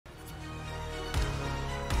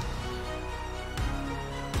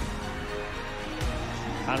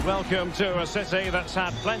And welcome to a city that's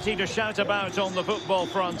had plenty to shout about on the football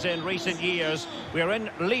front in recent years. We're in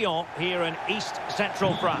Lyon, here in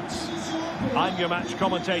east-central France. I'm your match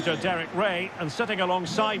commentator, Derek Ray, and sitting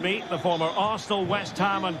alongside me, the former Arsenal, West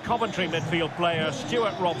Ham and Coventry midfield player,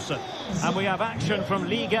 Stuart Robson. And we have action from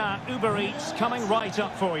Liga Uber Eats coming right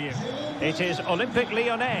up for you. It is Olympique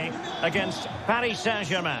Lyonnais against Paris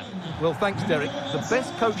Saint-Germain. Well, thanks, Derek. The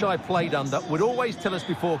best coach I played under would always tell us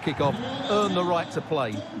before kick-off, earn the right to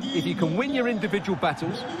play. If you can win your individual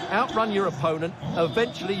battles, outrun your opponent,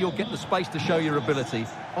 eventually you'll get the space to show your ability.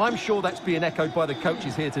 I'm sure that's being echoed by the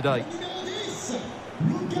coaches here today.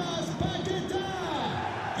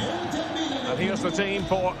 And here's the team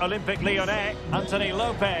for Olympique Lyonnais. Anthony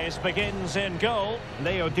Lopez begins in goal.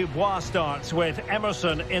 Leo Dubois starts with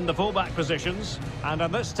Emerson in the fullback positions. And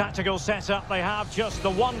in this tactical setup, they have just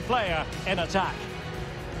the one player in attack.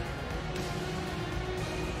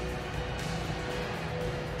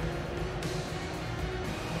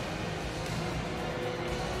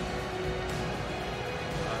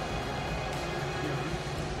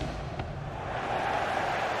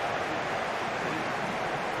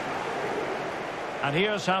 And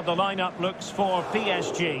here's how the lineup looks for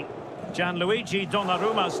PSG. Gianluigi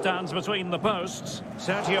Donnarumma stands between the posts.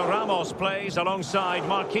 Sergio Ramos plays alongside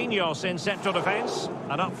Marquinhos in central defence.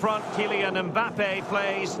 And up front, Kylian Mbappe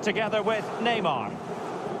plays together with Neymar.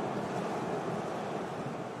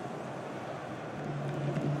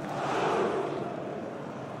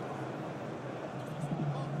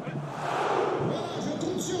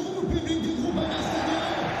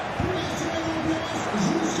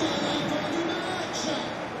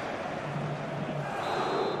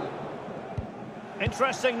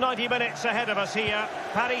 Interesting 90 minutes ahead of us here.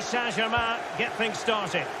 Paris Saint-Germain get things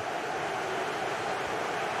started.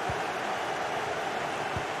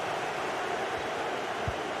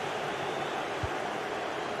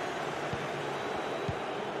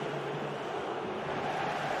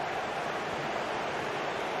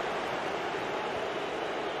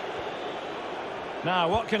 Now,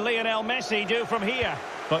 what can Lionel Messi do from here?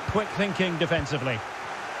 But quick thinking defensively.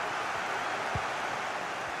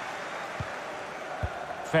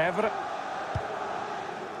 Fevre.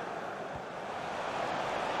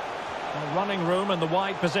 Running room in the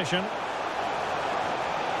wide position.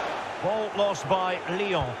 Ball lost by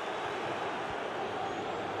Lyon.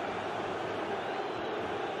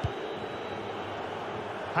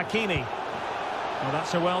 Hakimi. Well,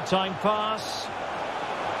 that's a well-timed pass.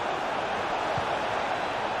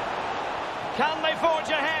 Can they forge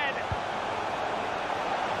ahead?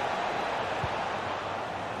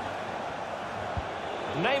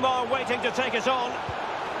 Neymar waiting to take it on.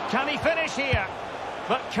 Can he finish here?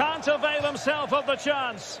 But can't avail himself of the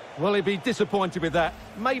chance. Well, he'd be disappointed with that.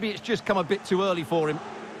 Maybe it's just come a bit too early for him.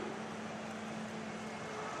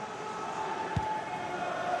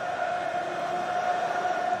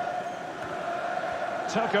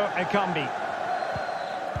 Toko Ekambi.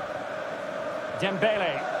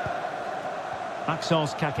 Dembele.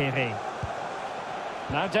 Maxence Kakere.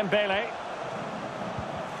 Now Dembele.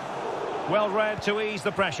 Well read to ease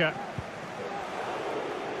the pressure.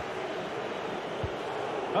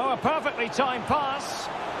 Oh, a perfectly timed pass.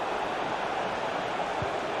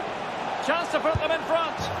 Chance to put them in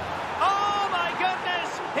front. Oh, my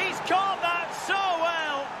goodness! He's caught that so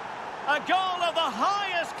well. A goal of the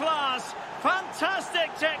highest class.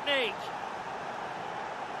 Fantastic technique.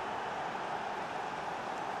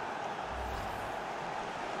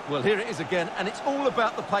 Well, here it is again, and it's all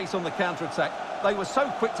about the pace on the counter-attack. They were so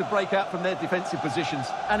quick to break out from their defensive positions,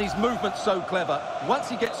 and his movement's so clever. Once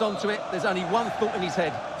he gets onto it, there's only one thought in his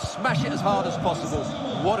head. Smash it as hard as possible.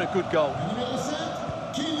 What a good goal.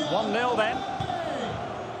 1-0 then.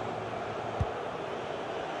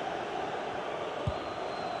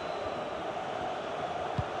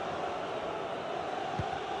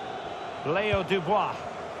 Leo Dubois.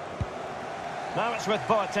 Now it's with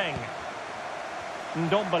Boateng.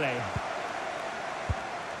 Ndombele.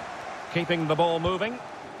 Keeping the ball moving.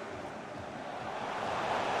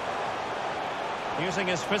 Using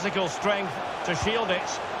his physical strength to shield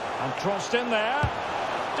it. And crossed in there.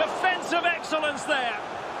 Defensive excellence there.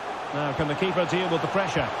 Now can the keeper deal with the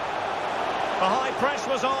pressure? The high press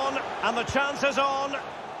was on, and the chance is on.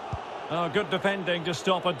 Oh, good defending to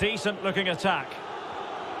stop a decent-looking attack.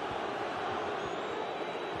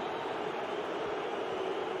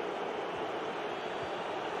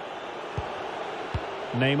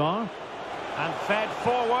 Neymar. And fed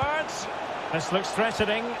forwards. This looks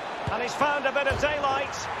threatening. And he's found a bit of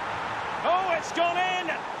daylight. Oh, it's gone in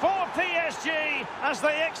for PSG as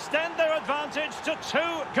they extend their advantage to 2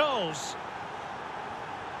 goals.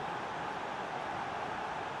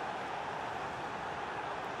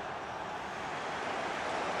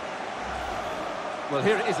 Well,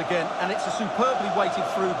 here it is again, and it's a superbly weighted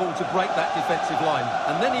through ball to break that defensive line.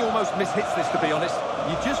 And then he almost mishits this, to be honest.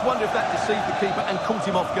 You just wonder if that deceived the keeper and caught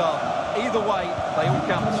him off guard. Either way, they all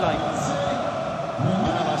count the same.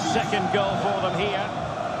 Well, a second goal for them here.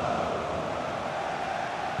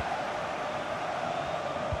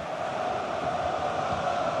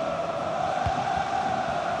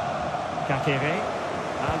 Kakere.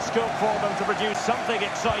 And scope for them to produce something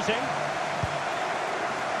exciting.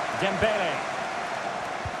 Dembele.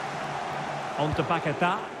 On to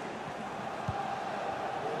Paqueta.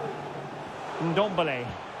 Ndombele.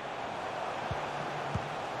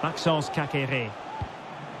 Maxence Kakere.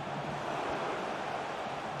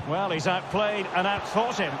 Well, he's outplayed and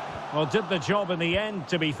outthought him. Well, did the job in the end,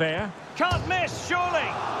 to be fair. Can't miss, surely!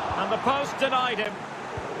 And the post denied him.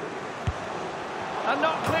 And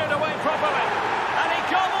not cleared away properly. And he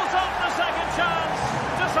gobbles up the second chance.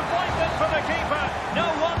 Disappointment for the keeper. No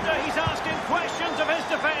wonder he's asking questions of his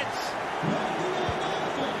defence.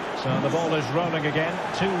 So the ball is rolling again.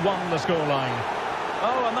 2-1 the scoreline.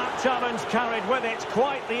 Oh, and that challenge carried with it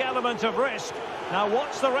quite the element of risk. Now,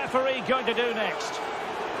 what's the referee going to do next?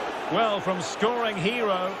 Well, from scoring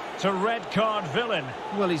hero to red card villain.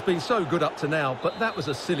 Well, he's been so good up to now, but that was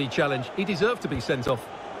a silly challenge. He deserved to be sent off.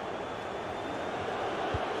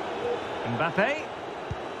 Mbappe.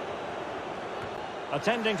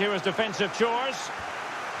 Attending to his defensive chores.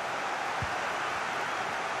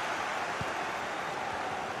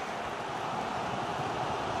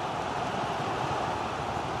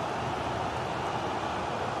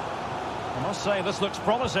 I must say, this looks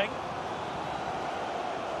promising.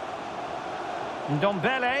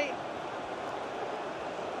 Ndombele.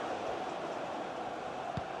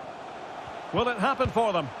 Will it happen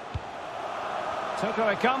for them?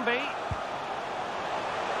 Toko Ekambi.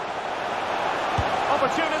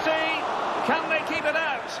 Opportunity. Can they keep it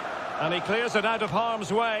out? And he clears it out of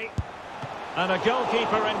harm's way. And a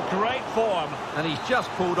goalkeeper in great form. And he's just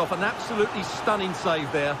pulled off an absolutely stunning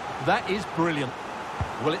save there. That is brilliant.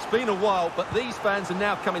 Well, it's been a while, but these fans are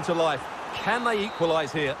now coming to life. Can they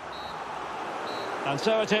equalise here? And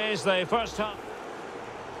so it is, the first half.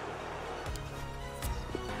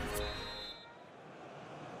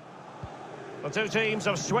 The two teams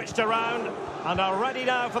have switched around and are ready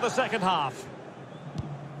now for the second half.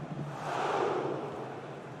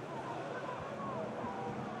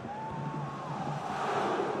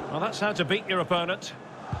 Well, that's how to beat your opponent.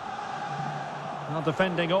 Well,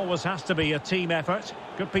 defending always has to be a team effort.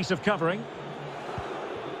 Good piece of covering.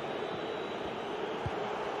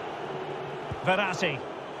 Verratti.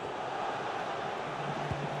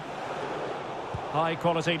 High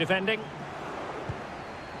quality defending.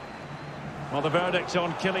 Well, the verdict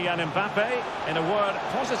on Kylian Mbappe, in a word,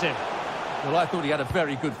 positive. Well, I thought he had a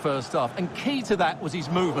very good first half, and key to that was his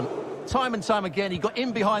movement. Time and time again, he got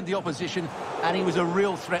in behind the opposition, and he was a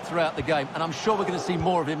real threat throughout the game, and I'm sure we're going to see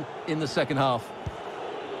more of him in the second half.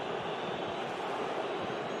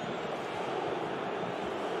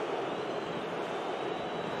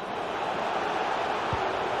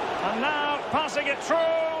 And now, passing it through.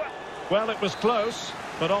 Well, it was close,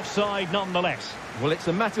 but offside nonetheless. Well, it's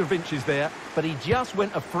a matter of inches there, but he just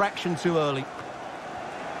went a fraction too early.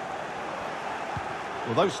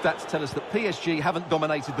 Well, those stats tell us that PSG haven't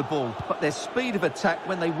dominated the ball, but their speed of attack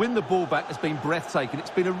when they win the ball back has been breathtaking. It's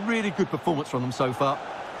been a really good performance from them so far.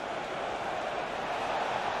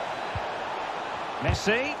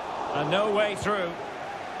 Messi, and no way through.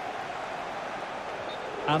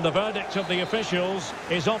 And the verdict of the officials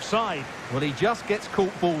is offside. Well, he just gets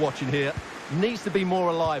caught ball watching here. Needs to be more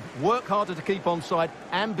alive, work harder to keep onside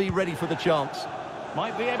and be ready for the chance.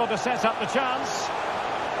 Might be able to set up the chance.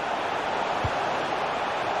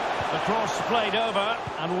 The cross played over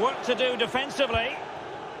and work to do defensively.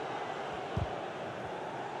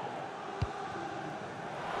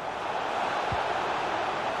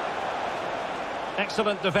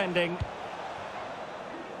 Excellent defending.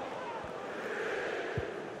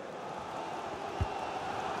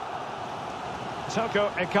 Toko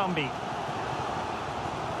Ekambi.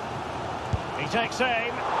 He takes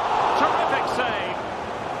aim. Terrific save.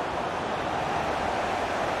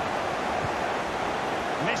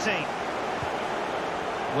 Messi.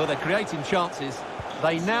 Well, they're creating chances.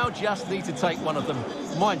 They now just need to take one of them.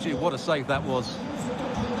 Mind you, what a save that was.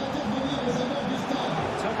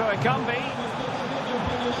 Toko Ekambi.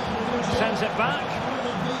 Sends it back.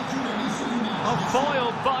 Oh,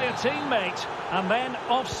 foiled by a teammate. And then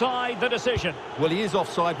offside the decision. Well, he is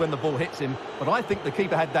offside when the ball hits him, but I think the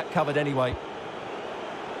keeper had that covered anyway.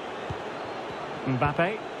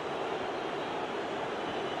 Mbappe.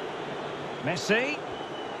 Messi.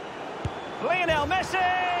 Lionel Messi!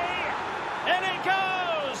 In it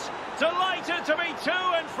goes! Delighted to be 2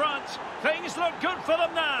 in front. Things look good for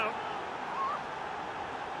them now.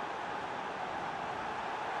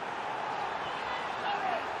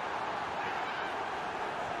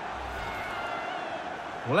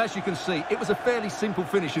 Well, as you can see, it was a fairly simple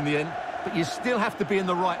finish in the end, but you still have to be in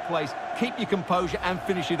the right place, keep your composure and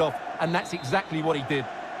finish it off, and that's exactly what he did.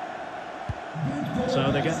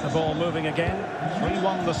 So they get the ball moving again.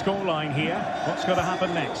 3-1 the scoreline here. What's going to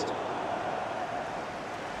happen next?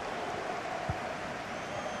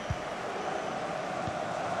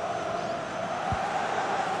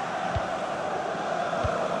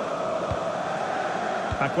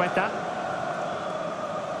 Paqueta.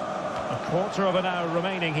 A quarter of an hour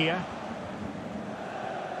remaining here.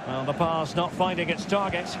 Well, the pass not finding its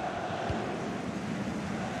target.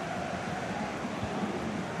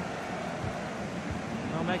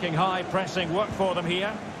 Well, making high pressing work for them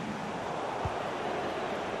here.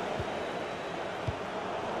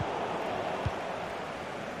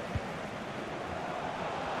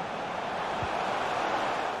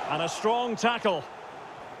 And a strong tackle.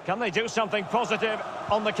 Can they do something positive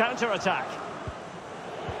on the counter-attack?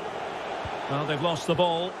 Well, they've lost the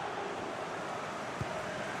ball.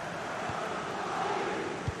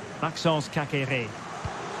 Maxence Caqueret.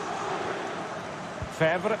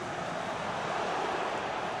 Fèvre.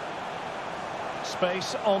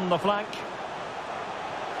 Space on the flank.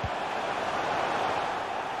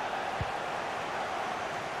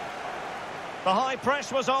 The high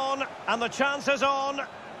press was on, and the chance is on.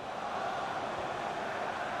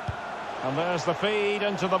 And there's the feed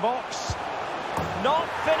into the box. Not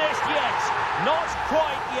finished yet. Not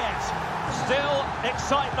quite yet. Still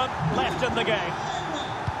excitement left in the game.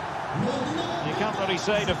 You can't really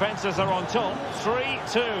say defences are on top.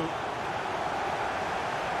 3-2.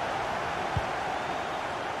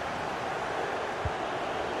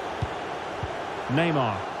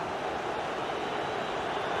 Neymar.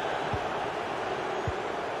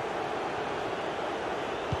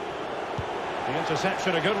 The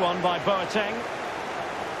interception, a good one by Boateng.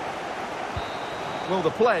 Well,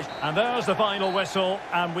 the pledge. And there's the final whistle,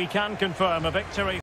 and we can confirm a victory.